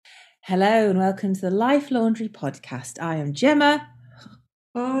Hello and welcome to the Life Laundry podcast. I am Gemma.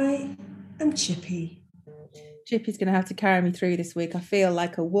 I am Chippy. Chippy's going to have to carry me through this week. I feel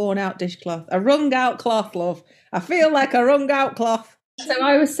like a worn out dishcloth, a wrung out cloth, love. I feel like a wrung out cloth. So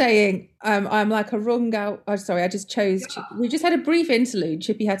I was saying, I'm like a wrung out. Oh, sorry, I just chose. We just had a brief interlude.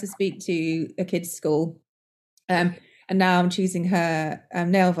 Chippy had to speak to a kid's school. And now I'm choosing her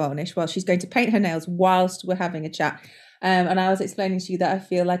nail varnish while she's going to paint her nails whilst we're having a chat. And I was explaining to you that I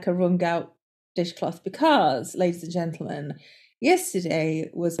feel like a wrung out dishcloth because, ladies and gentlemen, yesterday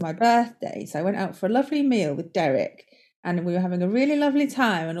was my birthday. So I went out for a lovely meal with Derek and we were having a really lovely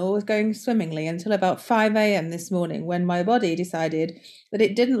time and all was going swimmingly until about 5 a.m. this morning when my body decided that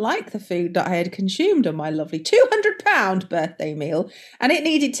it didn't like the food that I had consumed on my lovely £200 birthday meal and it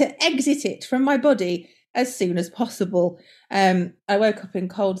needed to exit it from my body as soon as possible. I woke up in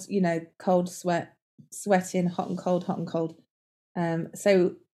cold sweat, sweating, hot and cold.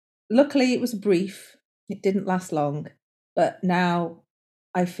 So luckily it was brief. It didn't last long, but now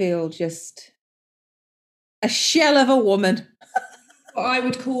I feel just a shell of a woman. What I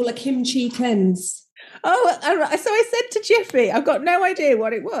would call a kimchi cleanse. Oh, so I said to Jeffrey, I've got no idea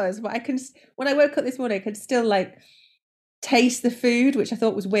what it was, but when I woke up this morning, I could still like taste the food, which I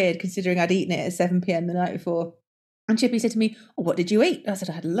thought was weird considering I'd eaten it at 7 p.m. the night before. And Chippy said to me, "Oh, what did you eat?" I said,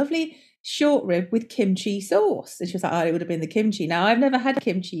 "I had a lovely short rib with kimchi sauce." And she was like, "Oh, it would have been the kimchi." Now, I've never had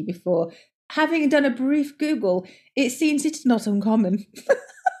kimchi before. Having done a brief Google, it seems it's not uncommon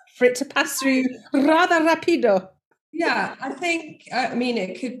for it to pass through rather rapido. Yeah, I mean,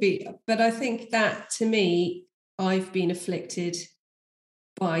 it could be, but I think that to me, I've been afflicted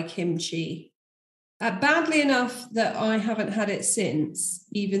by kimchi. Badly enough that I haven't had it since,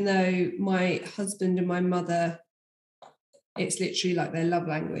 even though my husband and my mother, it's literally like their love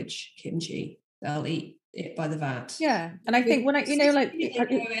language, kimchi. They'll eat it by the vat. Yeah. And I think when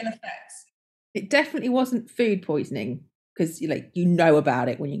it definitely wasn't food poisoning because you know about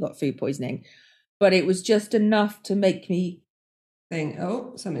it when you got food poisoning, but it was just enough to make me think,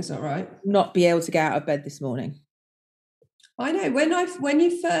 oh, something's not right. Not be able to get out of bed this morning. I know when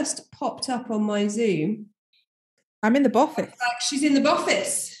you first popped up on my Zoom, I'm in the boffice. Like she's in the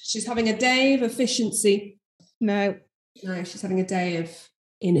boffice. She's having a day of efficiency. No, she's having a day of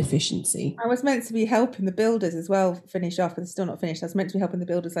inefficiency. I was meant to be helping the builders as well finish off, but it's still not finished. I was meant to be helping the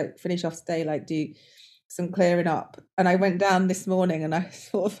builders finish off today, do some clearing up. And I went down this morning and I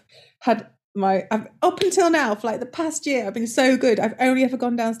sort of had up until now for the past year, I've been so good. I've only ever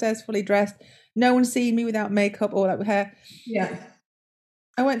gone downstairs fully dressed. No one's seen me without makeup or with hair. Yeah.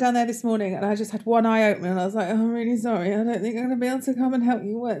 I went down there this morning and I just had one eye open and I was like, "Oh, I'm really sorry. I don't think I'm going to be able to come and help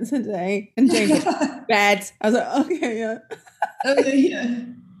you work today." And Jane went, "Bed." I was like, "Okay, yeah." Yeah.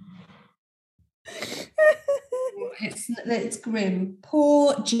 It's grim.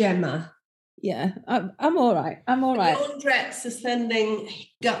 Poor Gemma. Yeah, I'm all right. I'm all right. Laundrettes are sending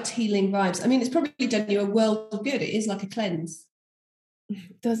gut healing vibes. I mean, it's probably done you a world of good. It is like a cleanse.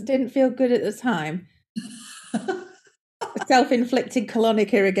 Didn't feel good at the time. Self-inflicted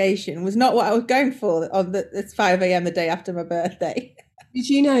colonic irrigation was not what I was going for it's 5 a.m. the day after my birthday. Did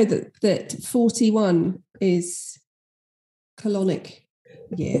you know that 41 is colonic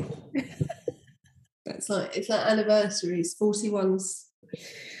year? It's like anniversaries. 41's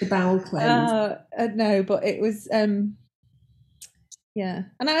the bowel cleanse. No, but it was yeah.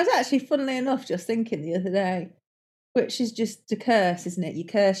 And I was actually, funnily enough, just thinking the other day, which is just a curse, isn't it? You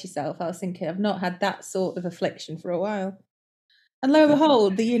curse yourself. I was thinking, I've not had that sort of affliction for a while. And lo and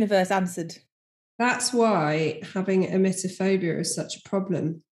behold, the universe answered. That's why having emetophobia is such a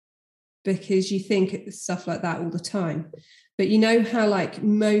problem, because you think stuff like that all the time. But you know how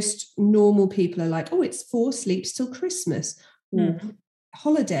most normal people are like, "Oh, it's 4 sleeps till Christmas or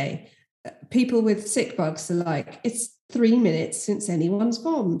holiday." People with sick bugs are like, "It's 3 minutes since anyone's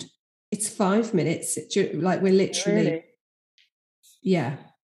vommed. It's 5 minutes." We're literally, really? Yeah.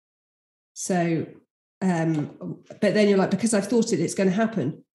 So, but then you're like, because I've thought it's going to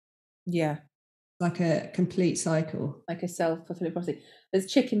happen. Yeah. Like a complete cycle. Like a self-fulfilling prophecy. There's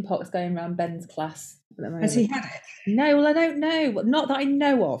chicken pox going around Ben's class at the moment. Has he had it? No, well, I don't know. Not that I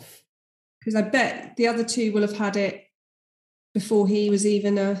know of. Because I bet the other two will have had it before he was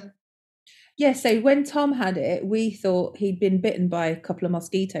even a... Yeah, so when Tom had it, we thought he'd been bitten by a couple of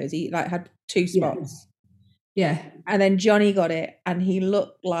mosquitoes. He had 2 spots. Yeah. And then Johnny got it and he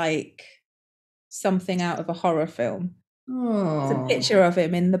looked like something out of a horror film. Oh. It's a picture of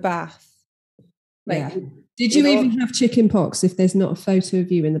him in the bath. Did you even have chicken pox if there's not a photo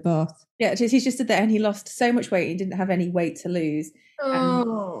of you in the bath? Yeah, he's just stood there and he lost so much weight. He didn't have any weight to lose.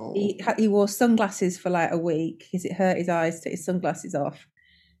 Oh. He wore sunglasses for a week because it hurt his eyes to take his sunglasses off.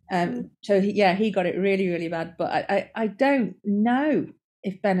 So he got it really, really bad. But I don't know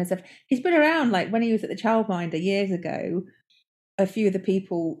if Ben has ever. He's been around, like when he was at the childminder years ago. A few of the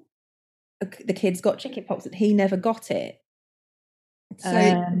people, the kids got chickenpox, and he never got it. So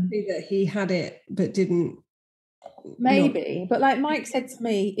it could be that he had it but didn't. Maybe, but like Mike said to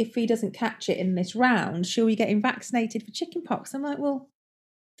me, if he doesn't catch it in this round, shall we get him vaccinated for chickenpox? I'm like, well,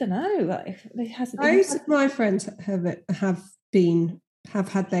 I don't know. Like, it hasn't. Most of my friends have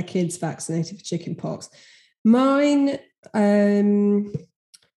had their kids vaccinated for chickenpox. Mine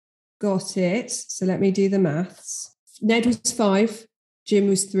got it. So let me do the maths. Ned was 5, Jim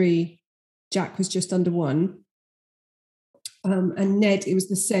was 3, Jack was just under 1. And Ned, it was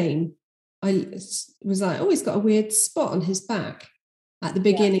the same. I was like, oh, he's got a weird spot on his back at the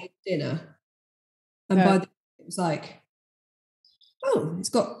beginning of dinner. And by the it was like, oh, he's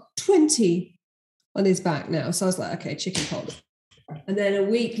got 20 on his back now. So I was like, okay, chickenpox. And then a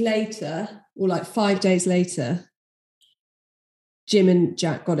week later, or like 5 days later, Jim and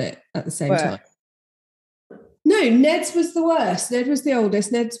Jack got it at the same time. No, Ned's was the worst. Ned was the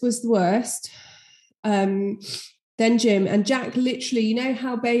oldest. Ned's was the worst. Then Jim and Jack, literally, you know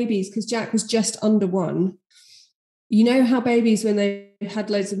how babies, because Jack was just under 1, you know how babies, when they had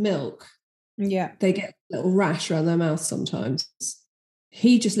loads of milk, they get a little rash around their mouth sometimes.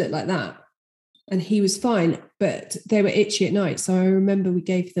 He just looked like that. And he was fine, but they were itchy at night. So I remember we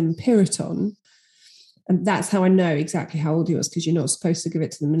gave them Piriton. And that's how I know exactly how old he was, because you're not supposed to give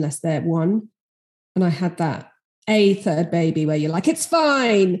it to them unless they're 1. And I had that third baby where you're like, it's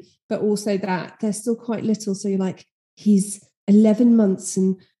fine. But also that they're still quite little. So you're like, he's 11 months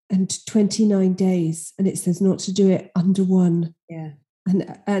and 29 days. And it says not to do it under 1. Yeah.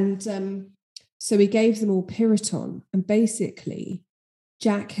 And so we gave them all Piriton. And basically,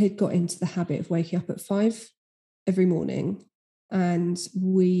 Jack had got into the habit of waking up at 5 every morning. And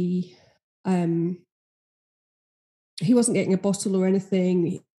he wasn't getting a bottle or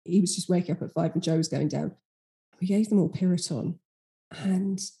anything. He was just waking up at 5 and Joe was going down. We gave them all Piriton.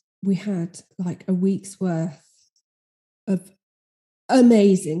 And we had like a week's worth of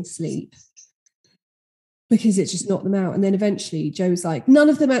amazing sleep because it just knocked them out. And then eventually Joe was like, none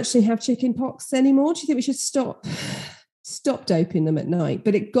of them actually have chicken pox anymore. Do you think we should stop doping them at night?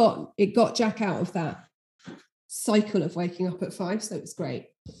 But it got Jack out of that cycle of waking up at 5. So it was great.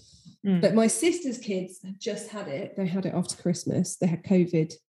 But my sister's kids had just had it. They had it after Christmas. They had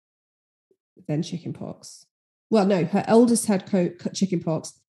COVID, then chicken pox. Well, no, her eldest had chicken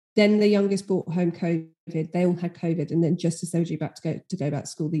pox. Then the youngest brought home COVID. They all had COVID. And then just as they were due back to go back to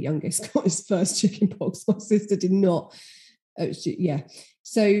school, the youngest got his first chicken pox. My sister did not.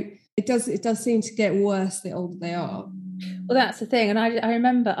 So it does seem to get worse the older they are. Well, that's the thing. And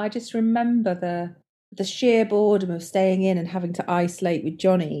I just remember the sheer boredom of staying in and having to isolate with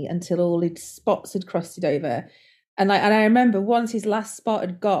Johnny until all his spots had crusted over. And I remember once his last spot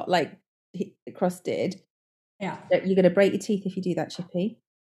had got crusted. Yeah. You're going to break your teeth if you do that, Chippy.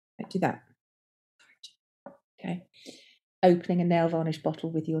 Don't do that. Okay. Opening a nail varnish bottle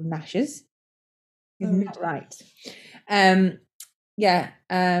with your gnashes. Not right. And I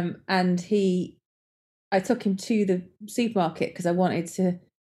took him to the supermarket because I wanted to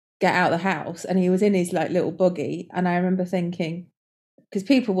get out of the house, and he was in his like little buggy. And I remember thinking, because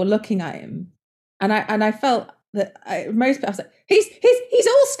people were looking at him, and I felt that most people, I was like, he's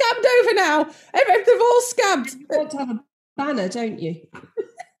all scabbed over now. They've all scabbed. You want to have a banner, don't you?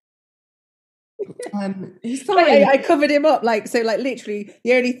 He's fine. I covered him up, literally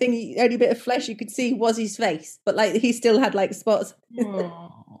the only bit of flesh you could see was his face, but like he still had like spots.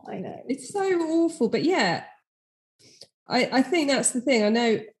 I know, it's so awful, but yeah, I think that's the thing. I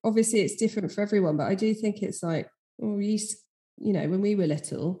know obviously it's different for everyone, but I do think it's like, when we were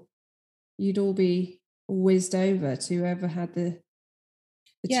little, you'd all be whizzed over to whoever had the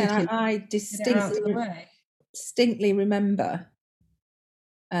chicken. I distinctly remember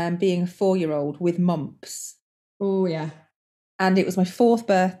being a 4-year-old with mumps. Oh yeah. And it was my 4th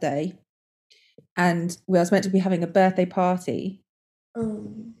birthday, and I was meant to be having a birthday party.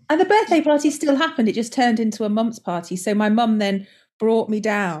 And the birthday party still happened. It just turned into a mumps party. So my mum then brought me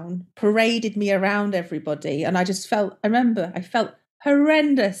down, paraded me around everybody, and I felt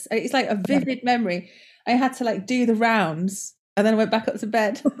horrendous. It's like a vivid memory. I had to like do the rounds, and then I went back up to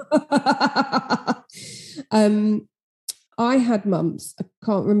bed. I had mumps. I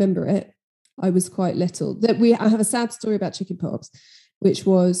can't remember it. I was quite little. I have a sad story about chickenpox, which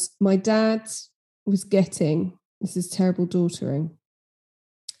was my dad was getting, this is terrible daughtering,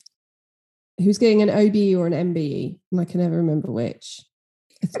 he was getting an OBE or an MBE, and I can never remember which.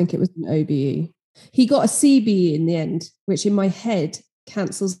 I think it was an OBE. He got a CBE in the end, which in my head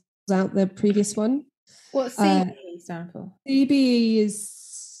cancels out the previous one. What's CBE stand for? CBE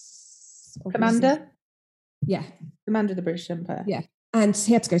is Commander? Yeah. Commander of the British Empire. Yeah. And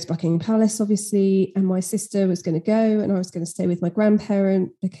he had to go to Buckingham Palace, obviously. And my sister was going to go, and I was going to stay with my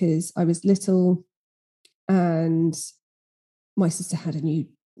grandparent because I was little. And my sister had a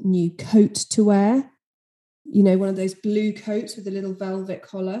new coat to wear. You know, one of those blue coats with a little velvet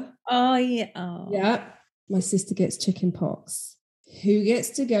collar. Oh, yeah. Oh. Yeah. My sister gets chicken pox. Who gets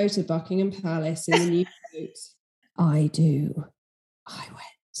to go to Buckingham Palace in the new coat? I do. I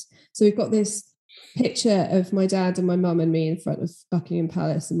went. So we've got this picture of my dad and my mum and me in front of Buckingham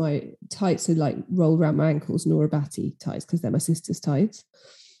Palace, and my tights are like rolled around my ankles, Nora Batty tights, because they're my sister's tights.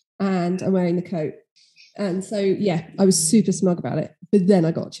 And I'm wearing the coat. And so, yeah, I was super smug about it. But then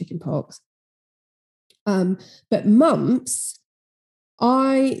I got chicken pox. But mumps,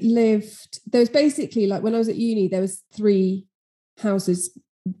 there was basically, like, when I was at uni, there was 3 houses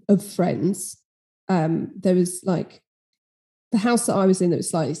of friends. There was like the house that I was in that was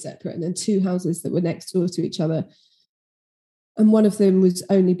slightly separate, and then 2 houses that were next door to each other. And one of them was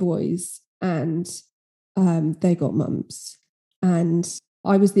only boys, and they got mumps. And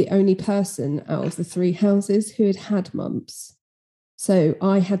I was the only person out of the 3 houses who had mumps. So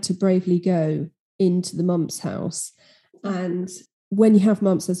I had to bravely go into the mumps house. And when you have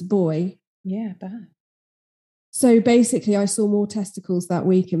mumps as a boy. Yeah, bad. So basically, I saw more testicles that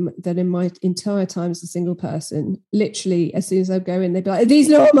week than in my entire time as a single person. Literally, as soon as I go in, they'd be like, "Are these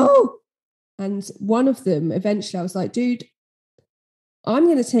normal?" And one of them, eventually, I was like, "Dude, I'm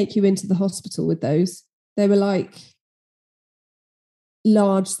going to take you into the hospital with those." They were like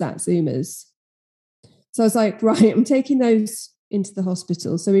large Satsumas. So I was like, right, I'm taking those into the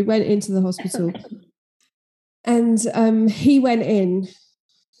hospital. So we went into the hospital, and he went in,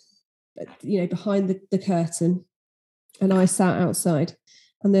 behind the curtain, and I sat outside.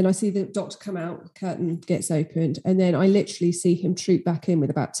 And then I see the doctor come out, the curtain gets opened, and then I literally see him troop back in with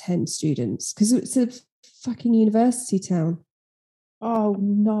about 10 students, because it's a fucking university town. Oh,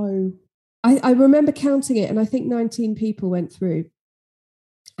 no. I remember counting it, and I think 19 people went through.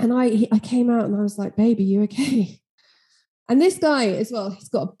 And I came out and I was like, "Baby, you okay?" And this guy as well, he's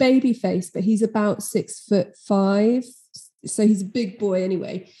got a baby face, but he's about 6'5". So he's a big boy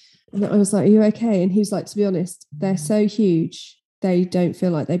anyway. And I was like, "Are you okay?" And he was like, "To be honest, they're so huge, they don't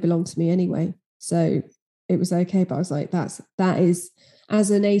feel like they belong to me anyway." So it was okay. But I was like, that is, as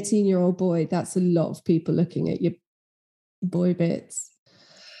an 18-year-old boy, that's a lot of people looking at your boy bits.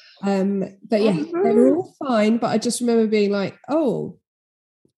 But yeah, they were all fine. But I just remember being like, "Oh,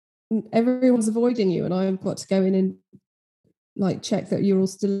 everyone's avoiding you, and I've got to go in and like check that you're all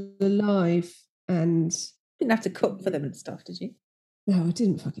still alive." And didn't have to cook for them and stuff, did you? No, I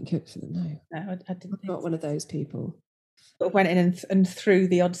didn't fucking cook for them. No, I didn't. I'm not one of those people. But went in and threw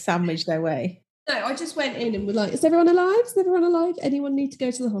the odd sandwich their way. No, I just went in and was like, "Is everyone alive? Is everyone alive? Anyone need to go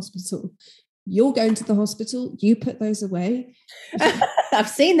to the hospital? You're going to the hospital. You put those away." I've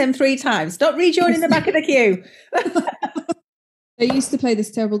seen them 3 times. Stop rejoining the back of the queue. They used to play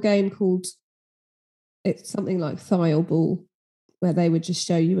this terrible game called, it's something like Thial Ball, where they would just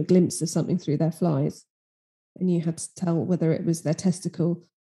show you a glimpse of something through their flies, and you had to tell whether it was their testicle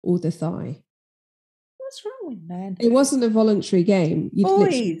or the thigh. What's wrong with men? It wasn't a voluntary game. You'd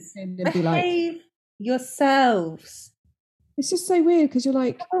Boys, behave yourselves. It's just so weird, because you're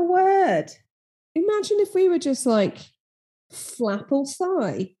like, a word. Imagine if we were just like flap or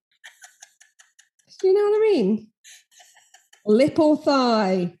thigh. Do you know what I mean? Lip or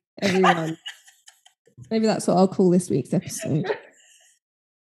thigh, everyone. Maybe that's what I'll call this week's episode.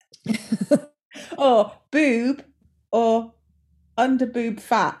 Or boob or under boob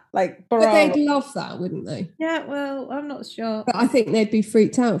fat, like bra. But they'd love that, wouldn't they? Yeah, well, I'm not sure. But I think they'd be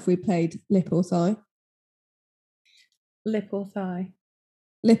freaked out if we played lip or thigh. Lip or thigh.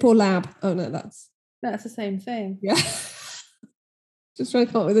 Lip or lab. Oh no, that's the same thing. Yeah. Just trying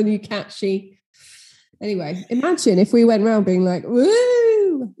to come up with a new catchy. Anyway, imagine if we went around being like,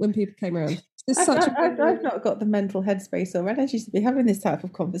 "Woo!" when people came around. I've not got the mental headspace or energy to be having this type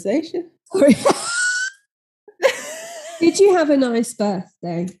of conversation. Sorry. Did you have a nice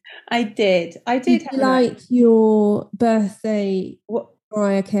birthday? I did. Did you like your birthday,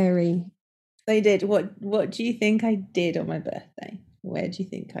 Mariah Carey? They did. What do you think I did on my birthday? Where do you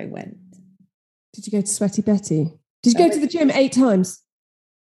think I went? Did you go to Sweaty Betty? Did you go to the gym 8 times?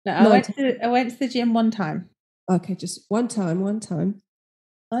 No, I went to the gym 1 time. Okay, just one time. One time.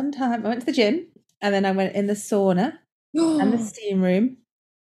 I went to the gym, and then I went in the sauna and the steam room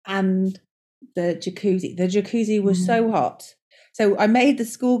and the jacuzzi. The jacuzzi was so hot. So I made the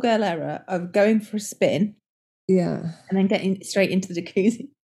schoolgirl error of going for a spin Yeah. and then getting straight into the jacuzzi.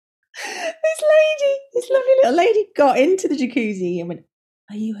 This lovely little lady got into the jacuzzi and went,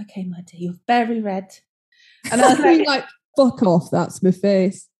 "Are you okay, my dear? You're very red." And I was like, fuck off, that's my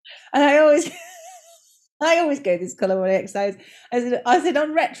face. And I always go this colour one exercise. I said,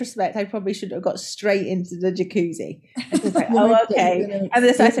 on retrospect, I probably should have got straight into the jacuzzi. And she was like, "Oh, okay." And then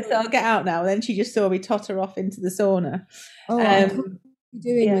I said, "So I'll get out now." And then she just saw me totter off into the sauna. Oh, I can't be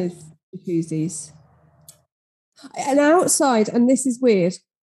doing with jacuzzis. An outside, and this is weird,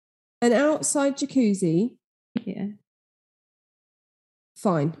 an outside jacuzzi. Yeah.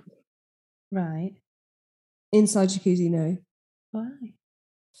 Fine. Right. Inside jacuzzi, no. Why?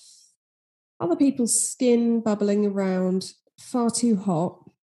 Other people's skin bubbling around, far too hot.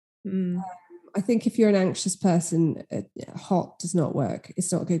 I think if you're an anxious person, hot does not work.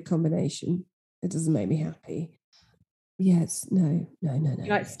 It's not a good combination. It doesn't make me happy. Yes, no. You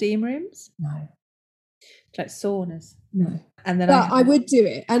like steam rooms? No. Like saunas? No. And then I would do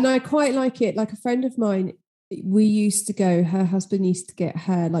it. And I quite like it. Like a friend of mine, we used to go, her husband used to get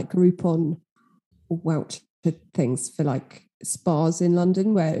her like Groupon or voucher things for like spas in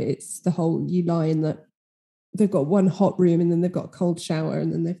London, where it's the whole, you lie in that, they've got one hot room and then they've got a cold shower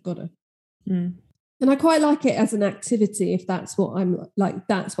and then they've got a... And I quite like it as an activity if that's what I'm like,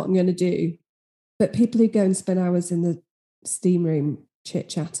 that's what I'm going to do. But people who go and spend hours in the steam room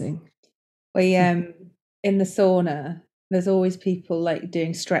chit-chatting. We in the sauna, there's always people like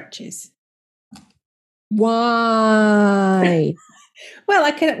doing stretches. Why?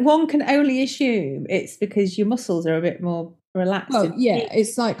 Well, one can only assume it's because your muscles are a bit more relaxed. Well, yeah,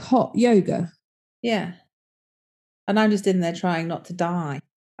 it's like hot yoga. Yeah. And I'm just in there trying not to die.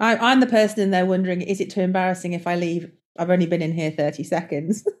 I'm the person in there wondering, is it too embarrassing if I leave? I've only been in here 30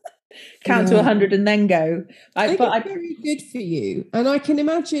 seconds. Count to 100 and then go. It's very good for you. And I can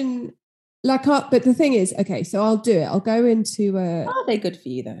imagine, but the thing is, okay, so I'll do it. I'll go into... Are they good for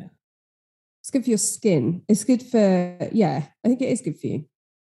you, though? It's good for your skin. It's good for... Yeah, I think it is good for you.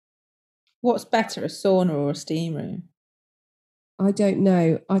 What's better, a sauna or a steam room? I don't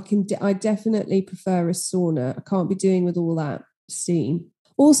know. I definitely prefer a sauna. I can't be doing with all that steam.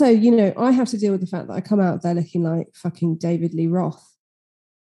 Also, I have to deal with the fact that I come out there looking like fucking David Lee Roth.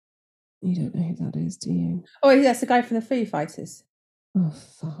 You don't know who that is, do you? Oh, that's the guy from the Foo Fighters. Oh,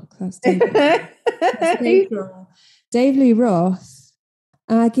 fuck. That's David. Dave Lee Roth.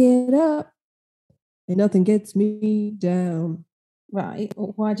 I get up and nothing gets me down. Right.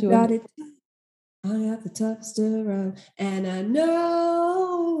 Well, why do you got it? I got the toughest around, and I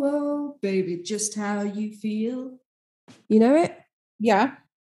know, baby, just how you feel. You know it? Yeah.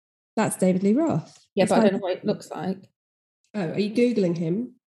 That's David Lee Roth. Yeah, but I don't know what it looks like. Oh, are you Googling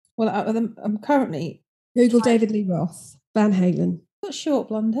him? Well, I'm currently... Google David Lee Roth, Van Halen. Got short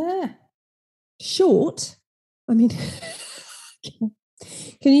blonde hair. Short? I mean,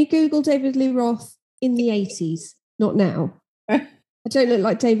 can you Google David Lee Roth in the 80s? Not now. I don't look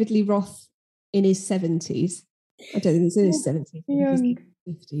like David Lee Roth in his 70s. I don't think he's in his 70s. He's in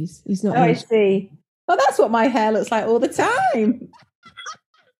his 50s. He's not. Oh, I see. Well, that's what my hair looks like all the time.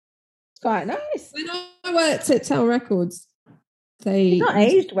 It's quite nice. When I worked at Tower Records, he's not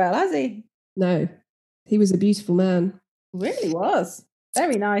aged well, has he? No. He was a beautiful man. Really was.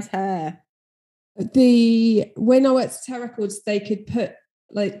 Very nice hair. When I worked at Tower Records, they could put,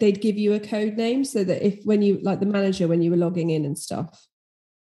 like, they'd give you a code name so that when you, like the manager, when you were logging in and stuff.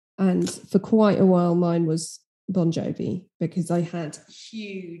 And for quite a while, mine was Bon Jovi, because I had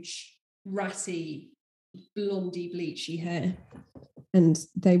huge, ratty, blondie, bleachy hair. And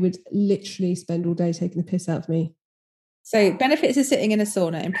they would literally spend all day taking the piss out of me. So benefits of sitting in a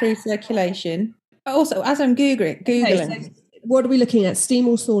sauna: improved circulation. Also, as I'm Googling. Okay, so what are we looking at? Steam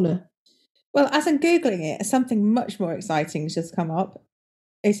or sauna? Well, as I'm Googling it, something much more exciting has just come up.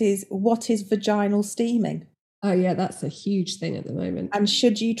 It is, what is vaginal steaming? Oh, yeah, that's a huge thing at the moment. And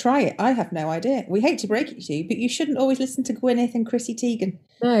should you try it? I have no idea. We hate to break it to you, but you shouldn't always listen to Gwyneth and Chrissy Teigen.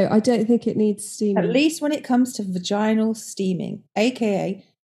 No, I don't think it needs steaming. At least when it comes to vaginal steaming, aka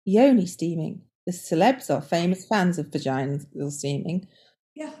yoni steaming. The celebs are famous fans of vaginal steaming.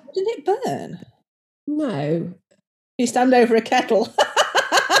 Yeah. Didn't it burn? No. You stand over a kettle.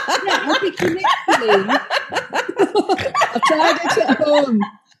 Yeah, I think you literally... I've tried it at home.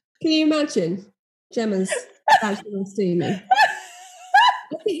 Can you imagine Gemma's vaginal steaming?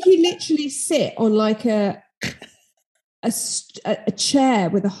 I think you literally sit on like a chair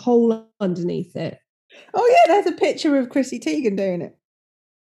with a hole underneath it. Oh yeah, there's a picture of Chrissy Teigen doing it.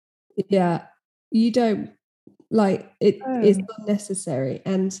 Yeah, you don't like it. Is unnecessary,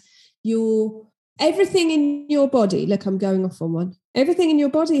 and everything in your body. Look, I'm going off on one. Everything in your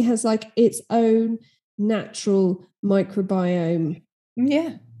body has like its own natural microbiome.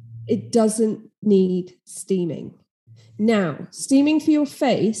 Yeah. It doesn't need steaming. Now, steaming for your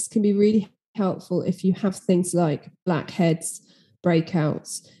face can be really helpful if you have things like blackheads,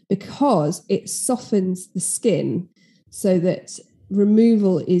 breakouts, because it softens the skin so that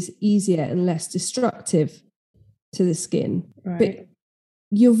removal is easier and less destructive to the skin. Right. But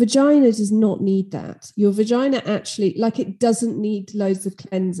your vagina does not need that. Your vagina actually, like, it doesn't need loads of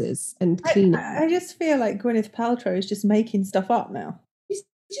cleansers and cleaners. I just feel like Gwyneth Paltrow is just making stuff up now. She's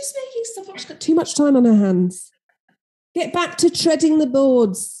just making stuff up. She's got too much time on her hands. Get back to treading the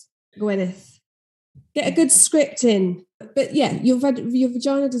boards, Gwyneth. Get a good script in. But yeah, your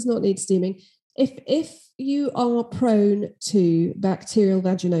vagina does not need steaming. If you are prone to bacterial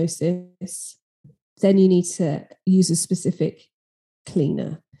vaginosis, then you need to use a specific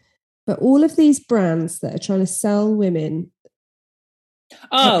cleaner. But all of these brands that are trying to sell women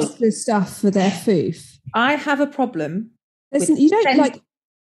extra stuff for their foof. I have a problem. Listen, you don't like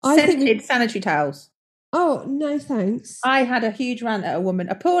scented sanitary towels. Oh, no, thanks. I had a huge rant at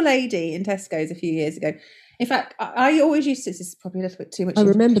a poor lady in Tesco's a few years ago. In fact, I always used to, this is probably a little bit too much. I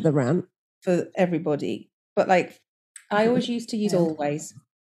remember the rant. For everybody. But like, I always used to use Always.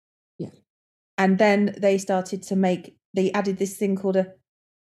 Yeah. And then they added this thing called a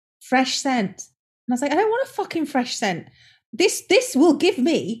fresh scent. And I was like, I don't want a fucking fresh scent. This will give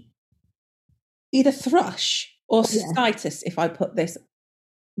me either thrush or cystitis if I put this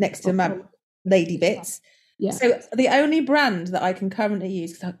next to my lady bits. Yeah. So the only brand that I can currently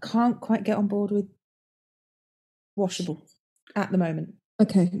use, because I can't quite get on board with washable at the moment,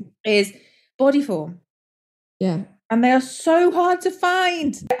 is Bodyform. Yeah. And they are so hard to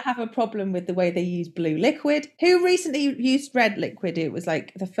find. I have a problem with the way they use blue liquid. Who recently used red liquid? It was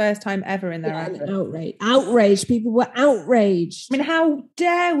like the first time ever in their advert. Outraged. People were outraged. I mean, how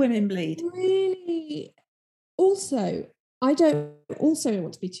dare women bleed? Really? Also, I don't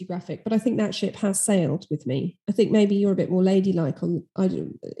want to be too graphic, but I think that ship has sailed with me. I think maybe you're a bit more ladylike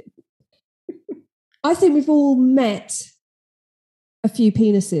I think we've all met a few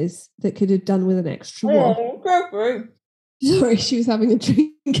penises that could have done with an extra wash. Go through. Sorry, she was having a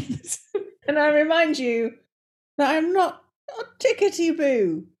drink. And I remind you that I'm not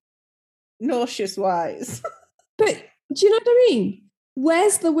tickety-boo, nauseous-wise. But do you know what I mean?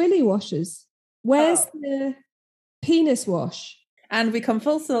 Where's the willy washers? Where's the penis wash? And we come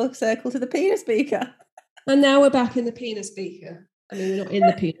full circle to the penis beaker. And now we're back in the penis beaker. I mean, we're not in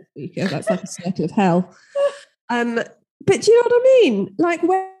the penis beaker. That's like a circle of hell. But do you know what I mean? Like,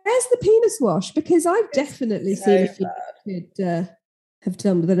 where's the penis wash? Because I've definitely seen if you could have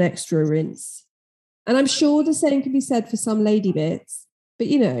done with an extra rinse. And I'm sure the same can be said for some lady bits. But,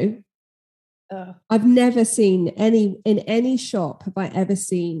 you know, I've never seen in any shop have I ever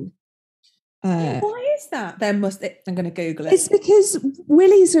seen. Why is that? I'm going to Google it. It's because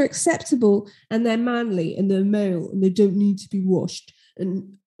willies are acceptable and they're manly and they're male and they don't need to be washed.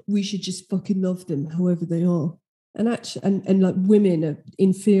 And we should just fucking love them however they are. And actually, and like women are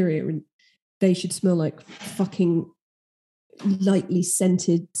inferior and they should smell like fucking lightly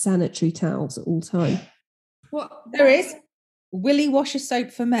scented sanitary towels at all time. What there is Willy Washer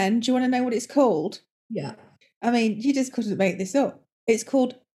soap for men. Do you want to know what it's called? Yeah. I mean, you just couldn't make this up. It's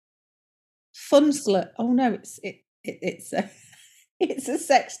called Fun Slut. Oh no, it's a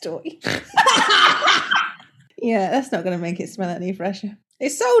sex toy. Yeah, that's not going to make it smell any fresher.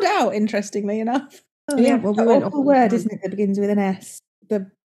 It's sold out, interestingly enough. Oh, yeah, well, we went off a word, isn't it? That begins with an S.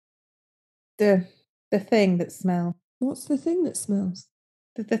 The thing that smells. What's the thing that smells?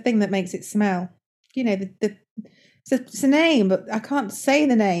 The thing that makes it smell. You know, it's a name, but I can't say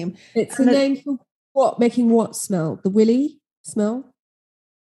the name. It's a name for what? Making what smell? The willy smell?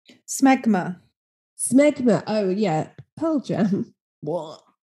 Smegma. Smegma. Oh yeah, Pearl Jam. What?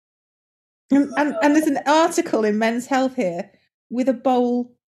 And there's an article in Men's Health here with a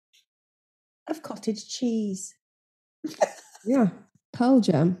bowl of cottage cheese. Yeah, Pearl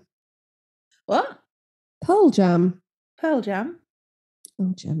Jam. What? Pearl Jam. Pearl Jam.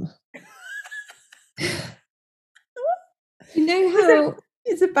 Oh, Gemma. You know how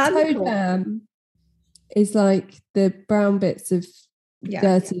it's a bad Pearl Jam is like the brown bits of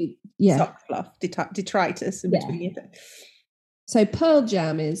dirty, sock fluff, detritus in between you. So Pearl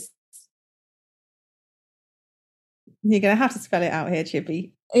Jam is. You're going to have to spell it out here,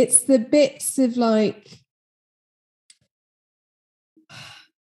 Chippy. It's the bits of like.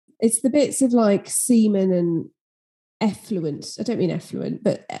 It's the bits of like semen and effluent. I don't mean effluent,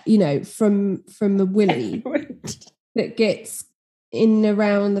 but you know, from the willy that gets in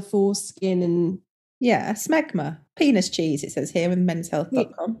around the foreskin and smegma, penis cheese. It says here with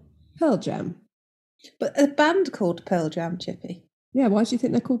menshealth.com. Pearl Jam. But a band called Pearl Jam, Chippy. Yeah, why do you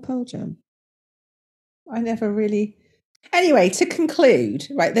think they're called Pearl Jam? I never really. Anyway, to conclude,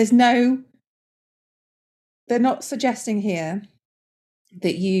 right? They're not suggesting here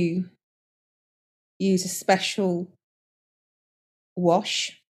that you use a special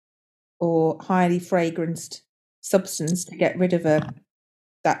wash or highly fragranced substance to get rid of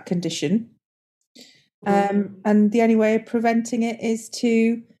that condition. And the only way of preventing it is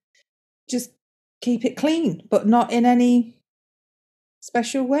to just keep it clean, but not in any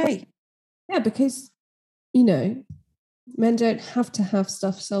special way. Yeah, because, you know, men don't have to have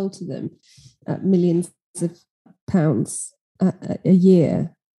stuff sold to them at millions of pounds a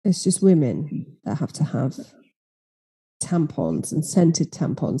year. It's just women that have to have tampons and scented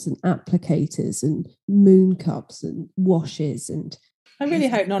tampons and applicators and moon cups and washes. And I really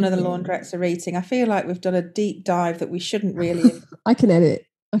hope none of the laundrettes are eating. I feel like we've done a deep dive that we shouldn't really. I can edit.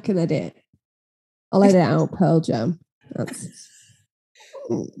 I'll edit out Pearl Jam.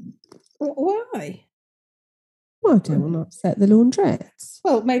 Why? Well, I don't want to upset the laundrettes.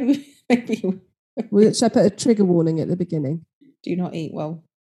 Well, maybe. Should I put a trigger warning at the beginning? Do not eat while.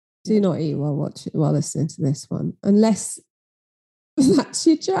 Do not eat while listening to this one, unless that's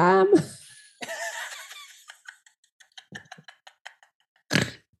your jam.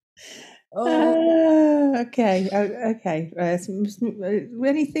 Okay.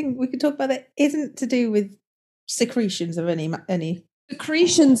 Anything we could talk about that isn't to do with secretions of any.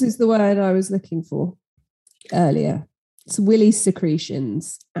 Secretions is the word I was looking for earlier. It's willy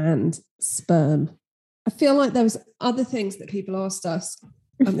secretions and sperm. I feel like there was other things that people asked us.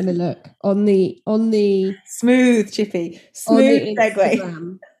 I'm going to look on the smooth, Chippy, smooth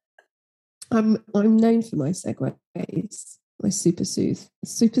segue. I'm known for my segues, my super smooth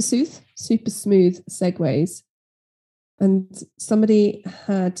segues. And somebody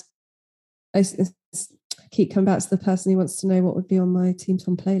had, I keep coming back to the person who wants to know what would be on my Team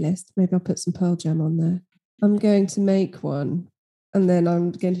Tom playlist. Maybe I'll put some Pearl Jam on there. I'm going to make one and then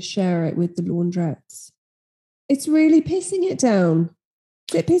I'm going to share it with the laundrettes. It's really pissing it down.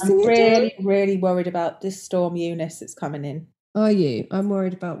 Is it pissing it down? I'm really worried about this storm Eunice that's coming in. Are you? I'm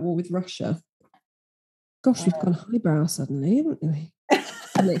worried about war with Russia. Gosh, we've gone highbrow suddenly, haven't we?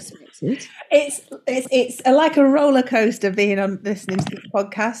 Unexpected. It's like a roller coaster being on listening to this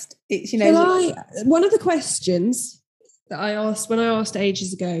podcast. It's one of the questions that I asked when I asked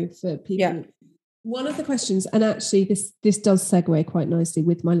ages ago for people. Yeah. One of the questions, and actually this does segue quite nicely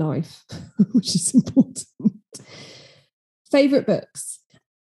with my life, which is important. Favorite books.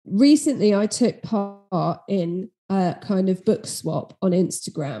 Recently, I took part in a kind of book swap on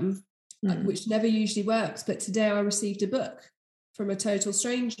Instagram, which never usually works. But today I received a book from a total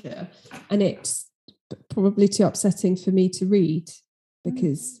stranger, and it's probably too upsetting for me to read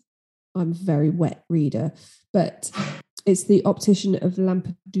because I'm a very wet reader. But it's The Optician of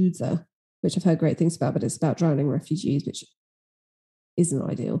Lampedusa, which I've heard great things about, but it's about drowning refugees, which isn't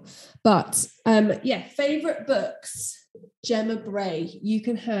ideal. But favorite books. Gemma Bray, you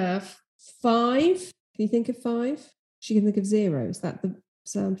can have 5. Can you think of 5? She can think of 0. Is that the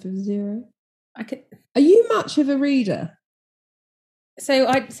sound for 0? I could. Are you much of a reader? So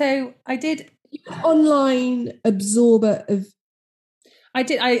I did. Online absorber of. I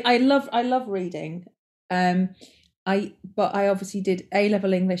did. I love reading. But I obviously did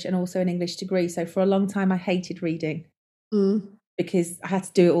A-level English and also an English degree. So for a long time I hated reading because I had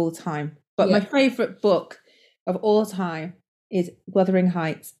to do it all the time. But my favourite book of all time is Wuthering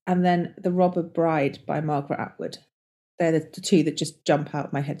Heights and then The Robber Bride by Margaret Atwood. They're the 2 that just jump out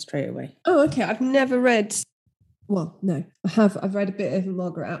of my head straight away. Oh, okay. I've never read. Well, no, I have. I've read a bit of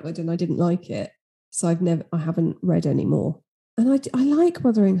Margaret Atwood and I didn't like it, so I haven't read any more. And I like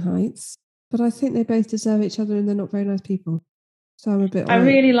Wuthering Heights, but I think they both deserve each other and they're not very nice people. So I'm a bit. I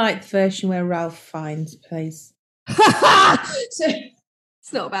really like the version where Ralph Fiennes plays. So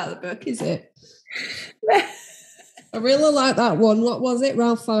it's not about the book, is it? I really like that one. What was it?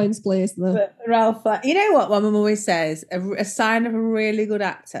 Ralph Fiennes plays Ralph. You know what my mum always says? A sign of a really good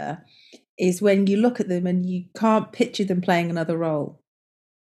actor is when you look at them and you can't picture them playing another role.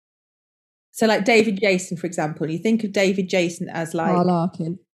 So like David Jason, for example, you think of David Jason as like Carl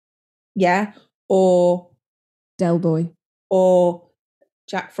Larkin. Yeah. Or Del Boy. Or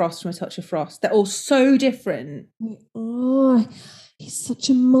Jack Frost from A Touch of Frost. They're all so different. Oh, he's such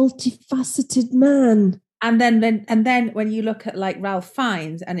a multifaceted man. And then when you look at like Ralph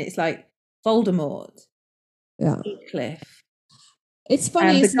Fiennes and it's like Voldemort. Yeah. Heathcliff. It's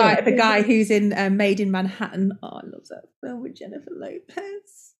funny. The guy who's in Made in Manhattan. Oh, I love that film with Jennifer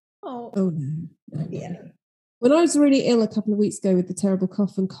Lopez. Oh no. Yeah. When I was really ill a couple of weeks ago with the terrible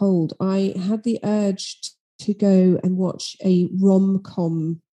cough and cold, I had the urge to go and watch a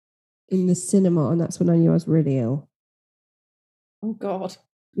rom-com in the cinema, and that's when I knew I was really ill. Oh God.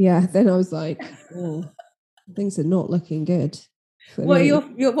 Yeah, then I was like, oh, things are not looking good. What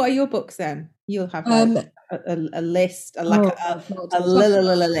are your books then? You'll have like a list, a list.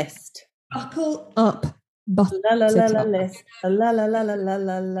 Buckle up, la la la la list, la la la la la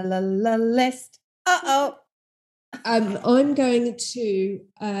la la la la list. I'm going to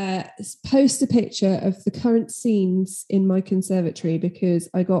post a picture of the current scenes in my conservatory because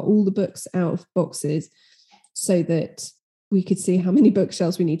I got all the books out of boxes so that we could see how many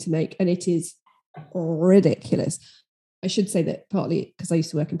bookshelves we need to make, and it is ridiculous. I should say that partly because I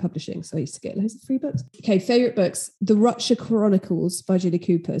used to work in publishing, so I used to get loads of free books. Okay, favourite books. The Rutshire Chronicles by Julie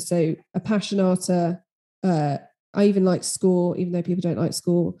Cooper. So Appassionata. I even like Score, even though people don't like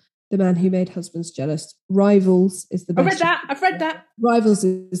Score. The Man Who Made Husbands Jealous. Rivals is the best. I've read that. Rivals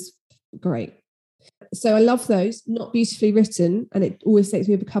is great. So I love those. Not beautifully written, and it always takes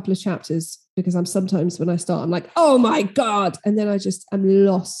me a couple of chapters because I'm sometimes when I start, I'm like, oh my God. And then I just am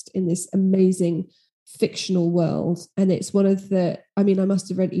lost in this amazing fictional world. And it's one of the, I mean, I must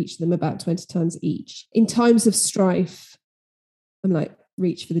have read each of them about 20 times each. In Times of Strife, I'm like,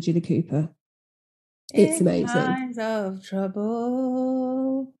 reach for the Julie Cooper. It's amazing. Times of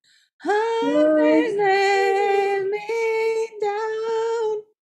trouble, let me down.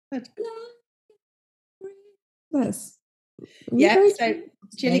 That's so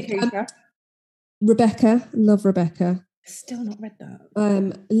Julie Cooper. Rebecca, love Rebecca. Still not read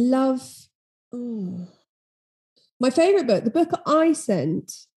that. Love. My favourite book, the book I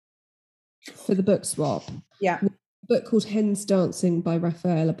sent for the book swap. Yeah. A book called Hens Dancing by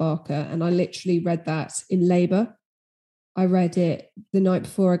Rafaela Barker, and I literally read that in labour. I read it the night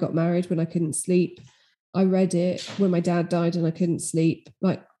before I got married when I couldn't sleep. I read it when my dad died and I couldn't sleep.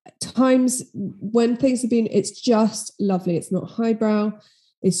 Like times when things have been, it's just lovely. It's not highbrow.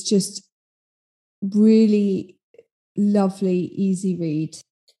 It's just really lovely, easy read.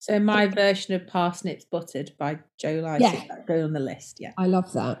 So my version of Parsnips Buttered by Joe Lycett, that go on the list. Yeah, I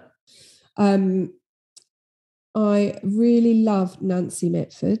love that. I really love Nancy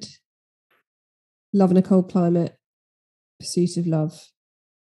Mitford. Love in a Cold Climate, Pursuit of Love.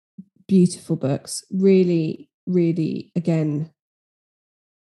 Beautiful books. Really, really, again,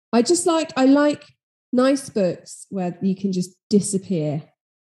 I like nice books where you can just disappear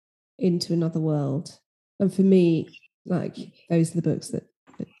into another world. And for me, like, those are the books that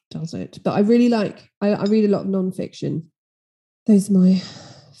does it. But I really like, I read a lot of non-fiction. Those are my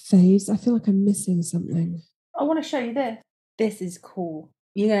faves. I feel like I'm missing something. I want to show you this. This is cool.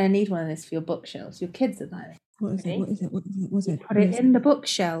 You're going to need one of this for your bookshelves. Your kids are like, What is it? What is it? What's it? Put it in the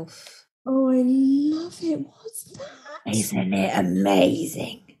bookshelf. Oh, I love it. What's that? Isn't it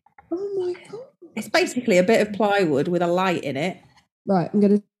amazing? Oh my God. It's basically a bit of plywood with a light in it. Right, I'm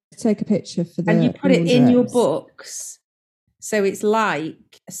going to take a picture for the... And you put it in your books. So it's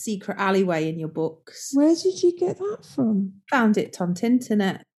like a secret alleyway in your books. Where did you get that from? Found it on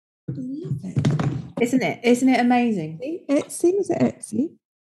Tinternet. I love it. Isn't it? Isn't it amazing? Etsy? Was it Etsy?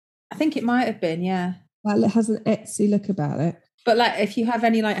 I think it might have been, yeah. Well, it has an Etsy look about it. But like, if you have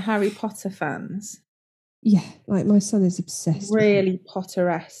any like Harry Potter fans. Yeah, like my son is obsessed. Really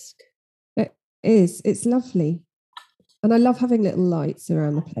Potter-esque. It is. It's lovely. And I love having little lights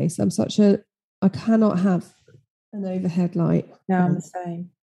around the place. I cannot have an overhead light. No, I'm the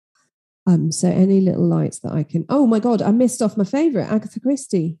same. So any little lights that I can... Oh my God, I missed off my favourite, Agatha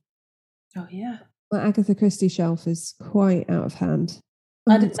Christie. Oh yeah. My Agatha Christie shelf is quite out of hand.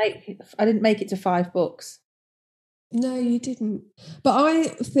 I didn't make it to 5 books. No, you didn't. But I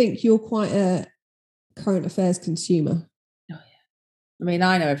think you're quite a current affairs consumer. Oh yeah. I mean,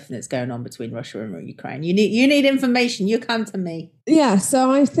 I know everything that's going on between Russia and Ukraine. You need information. You come to me. Yeah,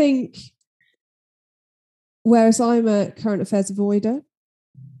 so I think, whereas I'm a current affairs avoider,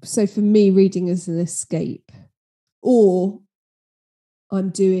 so for me, reading is an escape, or I'm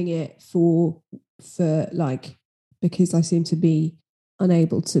doing it for like, because I seem to be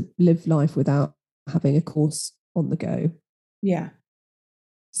unable to live life without having a course on the go. Yeah.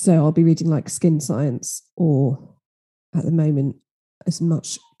 So I'll be reading like Skin Science, or at the moment, as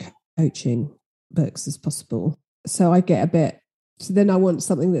much coaching books as possible. So I get a bit, so then I want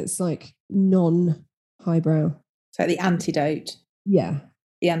something that's like non-highbrow. So the antidote. Yeah.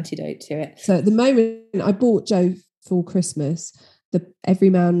 The antidote to it. So at the moment, I bought Joe for Christmas the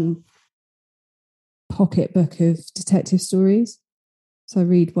Everyman pocket book of detective stories. So I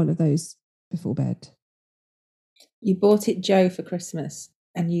read one of those before bed. You bought it Joe for Christmas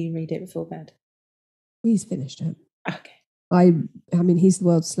and you read it before bed? He's finished it. Okay. I mean, he's the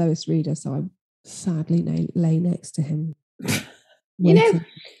world's slowest reader, so I sadly lay next to him.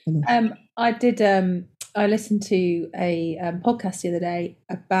 I did. I listened to a podcast the other day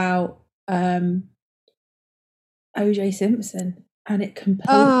about O.J. Simpson, and it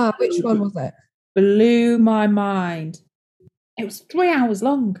completely which one was it? Blew my mind. It was 3 hours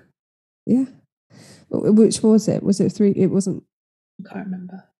long. Yeah. Which was it? Was it 3? It wasn't. I can't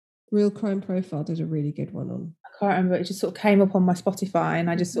remember. Real Crime Profile did a really good one on. I can't remember. It just sort of came up on my Spotify, and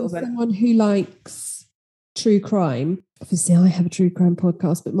I just sort of went. Someone who likes true crime. Obviously, I have a true crime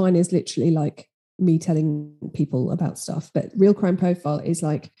podcast, but mine is literally like me telling people about stuff. But Real Crime Profile is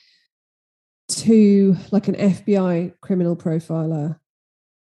like an FBI criminal profiler,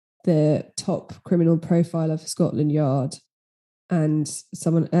 the top criminal profiler for Scotland Yard, and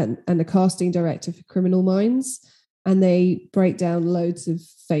someone and a casting director for Criminal Minds. And they break down loads of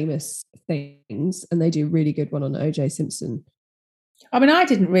famous things, and they do a really good one on O.J. Simpson. I mean, I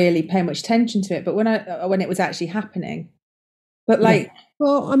didn't really pay much attention to it, but when it was actually happening, but like, yeah.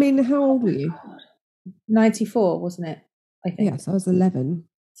 Well, I mean, how old were you? 94, wasn't it? I think. Yes, I was 11.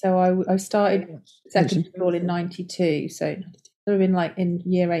 So I started secondary school in 92, so it would have been like in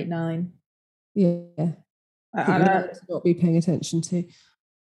year 8, 9. Yeah, I not be paying attention to.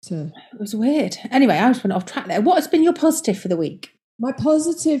 It was weird. Anyway, I just went off track there. What has been your positive for the week? My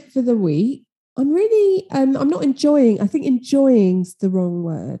positive for the week, I'm really, I'm not enjoying. I think enjoying's the wrong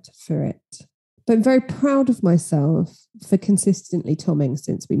word for it. But I'm very proud of myself for consistently tomming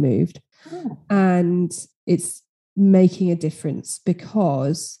since we moved. Oh. And it's making a difference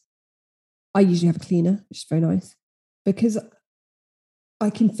because I usually have a cleaner, which is very nice, because I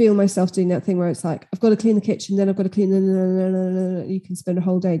can feel myself doing that thing where it's like, I've got to clean the kitchen, then I've got to clean. You can spend a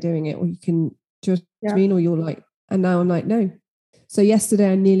whole day doing it, or you can just mean, or you're like, and now I'm like, no. So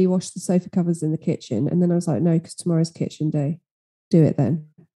yesterday I nearly washed the sofa covers in the kitchen, and then I was like, no, because tomorrow's kitchen day. Do it then.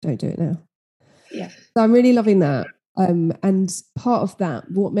 Don't do it now. Yeah. So I'm really loving that. And part of that,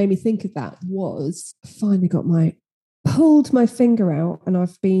 what made me think of that was I finally pulled my finger out, and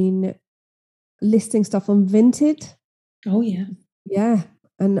I've been listing stuff on Vinted. Oh yeah. Yeah.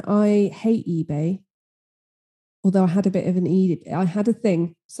 And I hate eBay. Although I had a bit of I had a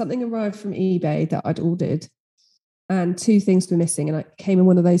thing, something arrived from eBay that I'd ordered, and 2 things were missing. And it came in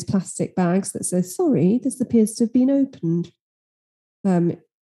one of those plastic bags that says, sorry, this appears to have been opened. And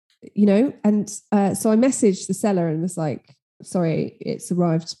so I messaged the seller and was like, sorry, it's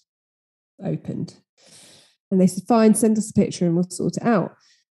arrived opened. And they said, fine, send us a picture and we'll sort it out.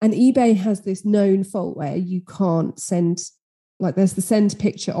 And eBay has this known fault where you can't send, like there's the send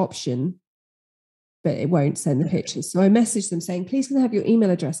picture option, but it won't send the pictures. So I messaged them saying, please can I have your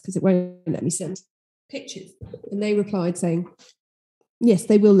email address because it won't let me send pictures. And they replied saying, yes,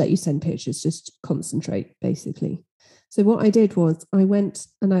 they will let you send pictures, just concentrate, basically. So what I did was I went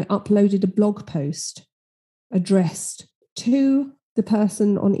and I uploaded a blog post addressed to the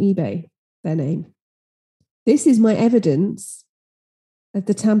person on eBay, their name. This is my evidence of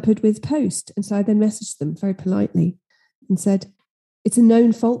the tampered with post. And so I then messaged them very politely and said, it's a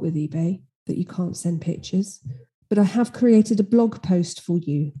known fault with eBay that you can't send pictures, but I have created a blog post for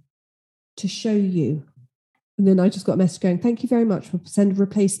you to show you. And then I just got a message going, thank you very much for sending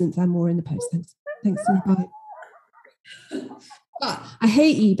replacements and more in the post. Thanks and bye. But I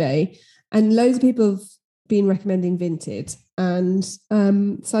hate eBay, and loads of people have been recommending Vinted. And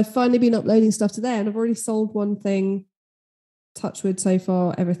so I've finally been uploading stuff to there, and I've already sold one thing. Touch wood so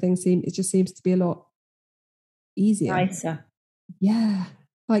far, it just seems to be a lot easier. Nicer. Yeah.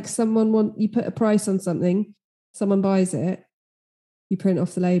 Like you put a price on something, someone buys it, you print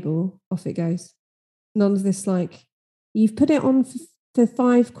off the label, off it goes. None of this like, you've put it on for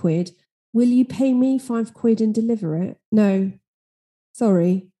 £5. Will you pay me £5 and deliver it? No.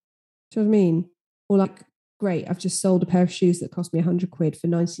 Sorry. Do you know what I mean? Or like, great, I've just sold a pair of shoes that cost me £100 for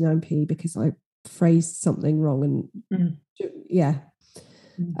 99p because I phrased something wrong. And yeah.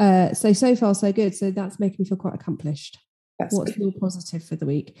 So far, so good. So that's making me feel quite accomplished. What's your positive for the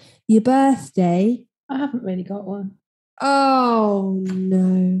week? Your birthday? I haven't really got one. Oh,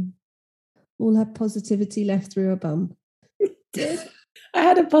 no. All her positivity left through her bum. Did. I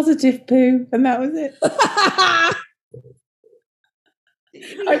had a positive poo, and that was it. I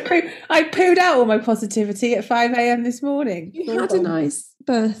pooed out all my positivity at 5 a.m. this morning. You had a nice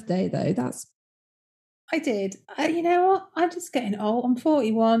birthday, though. I did. You know what? I'm just getting old. I'm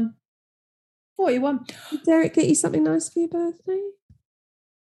 41. 41. Did Derek get you something nice for your birthday?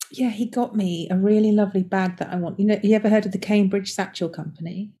 Yeah, he got me a really lovely bag that I want. You ever heard of the Cambridge Satchel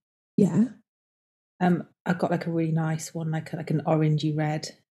Company? Yeah. I got like a really nice one, like an orangey red.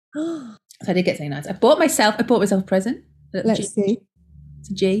 So I did get something nice. I bought myself a present. Let's see.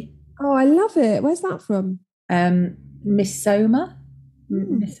 It's a G. Oh, I love it. Where's that from? Missoma.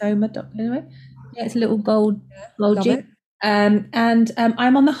 Missoma. Anyway, yeah, it's a little gold G. And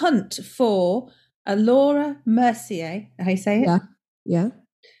I'm on the hunt for a Laura Mercier. How you say it? Yeah.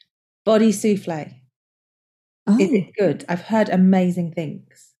 Body souffle. Oh. Is it good? I've heard amazing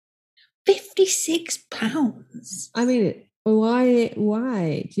things. £56. I mean, why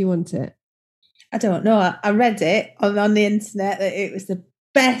do you want it? I don't know. I read it on the internet that it was the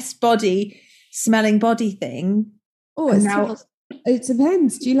best smelling body thing. Oh, it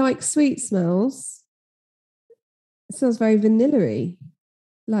depends. Do you like sweet smells? It smells very vanilla-y.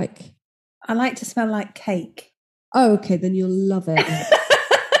 I like to smell like cake. Oh, okay, then you'll love it.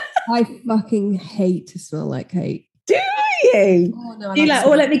 I fucking hate to smell like cake. Do you? Oh, no, do you like?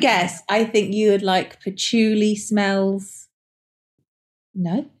 Oh, let me guess. I think you would like patchouli smells.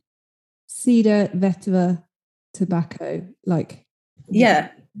 No. Cedar, vetiver, tobacco,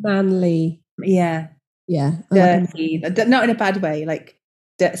 manly. Yeah. Dirty, not in a bad way, like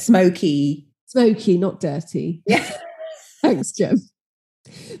smoky. Smoky, not dirty. Yeah. Thanks, Jem.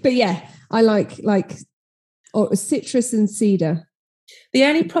 But yeah, I like citrus and cedar. The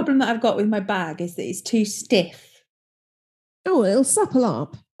only problem that I've got with my bag is that it's too stiff. Oh, it'll supple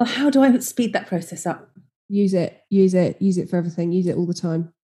up. Well, how do I speed that process up? Use it for everything. Use it all the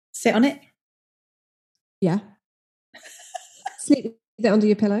time. Sit on it? Yeah. Sleep with it under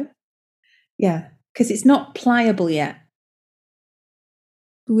your pillow? Yeah, because it's not pliable yet.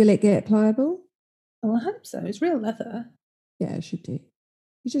 Will it get pliable? Well, I hope so. It's real leather. Yeah, it should do.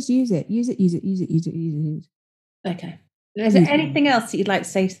 You just use it. Use it. Okay. Is there anything else that you'd like to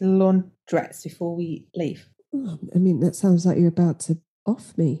say to the laundrettes before we leave? Oh, I mean, that sounds like you're about to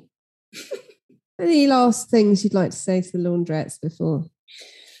off me. Any last things you'd like to say to the laundrettes before?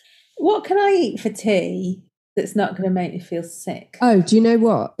 What can I eat for tea that's not going to make me feel sick? Oh, do you know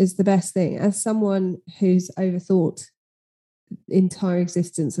what is the best thing? As someone who's overthought entire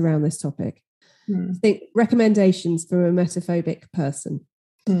existence around this topic, I think recommendations for a emetophobic person.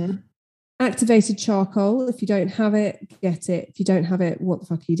 Activated charcoal. If you don't have it, get it. If you don't have it, what the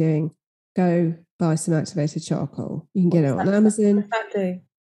fuck are you doing? Go buy some activated charcoal. You can get it on Amazon. What does that do?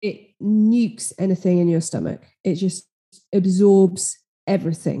 It nukes anything in your stomach. It just absorbs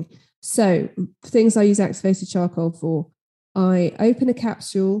everything. So things I use activated charcoal for, I open a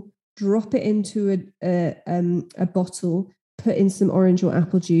capsule, drop it into a bottle, put in some orange or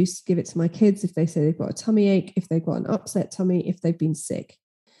apple juice, give it to my kids if they say they've got a tummy ache, if they've got an upset tummy, if they've been sick.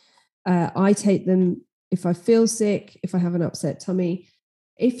 I take them if I feel sick, if I have an upset tummy.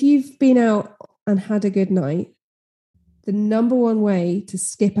 If you've been out and had a good night, the number one way to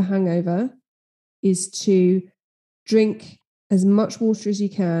skip a hangover is to drink as much water as you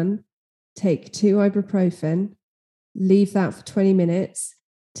can, take 2 ibuprofen, leave that for 20 minutes,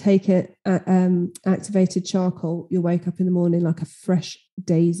 take it activated charcoal. You'll wake up in the morning like a fresh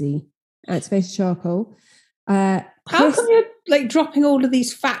daisy. Activated charcoal. How come you're like dropping all of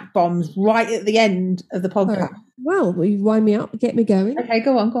these fat bombs right at the end of the podcast? Well, will you wind me up, get me going? Okay,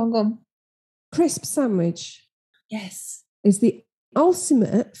 go on. Crisp sandwich. Yes. Is the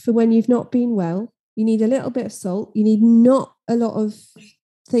ultimate for when you've not been well. You need a little bit of salt. You need not a lot of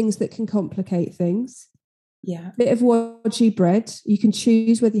things that can complicate things. Yeah. Bit of wodgy bread. You can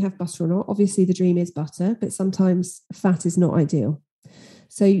choose whether you have butter or not. Obviously, the dream is butter, but sometimes fat is not ideal.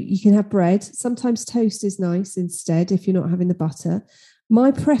 So you can have bread. Sometimes toast is nice instead if you're not having the butter.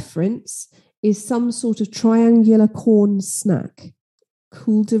 My preference is some sort of triangular corn snack.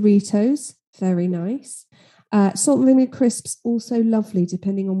 Cool Doritos, very nice. Salt and vinegar crisps, also lovely,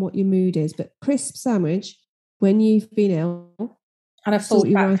 depending on what your mood is. But crisp sandwich, when you've been ill. And a full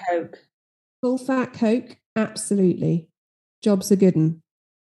fat Coke. Full fat Coke, absolutely. Job's a good one.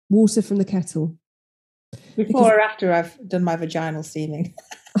 Water from the kettle. Before or after I've done my vaginal steaming?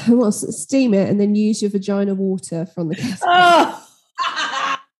 Well, steam it and then use your vagina water from the kettle. Oh!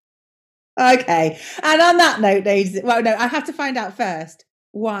 Okay. And on that note, I have to find out first,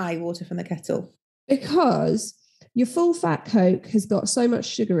 why water from the kettle? Because your full fat Coke has got so much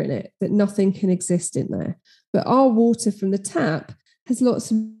sugar in it that nothing can exist in there. But our water from the tap has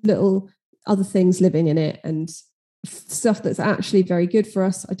lots of little other things living in it and stuff that's actually very good for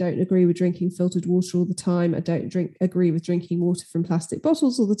us. I don't agree with drinking filtered water all the time. I don't agree with drinking water from plastic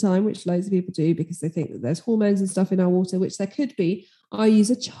bottles all the time, which loads of people do because they think that there's hormones and stuff in our water, which there could be. I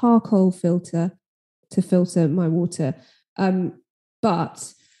use a charcoal filter to filter my water.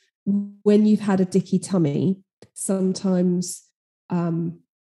 But when you've had a dicky tummy, sometimes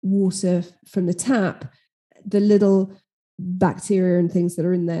water from the tap, the little bacteria and things that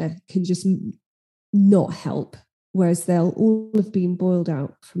are in there can just not help. Whereas they'll all have been boiled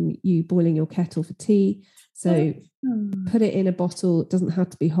out from you boiling your kettle for tea. So put it in a bottle. It doesn't have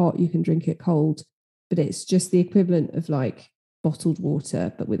to be hot. You can drink it cold, but it's just the equivalent of like bottled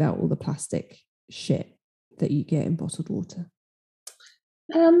water, but without all the plastic shit that you get in bottled water.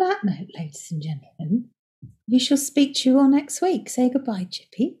 And on that note, ladies and gentlemen, we shall speak to you all next week. Say goodbye,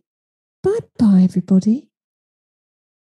 Chippy. Bye-bye, everybody.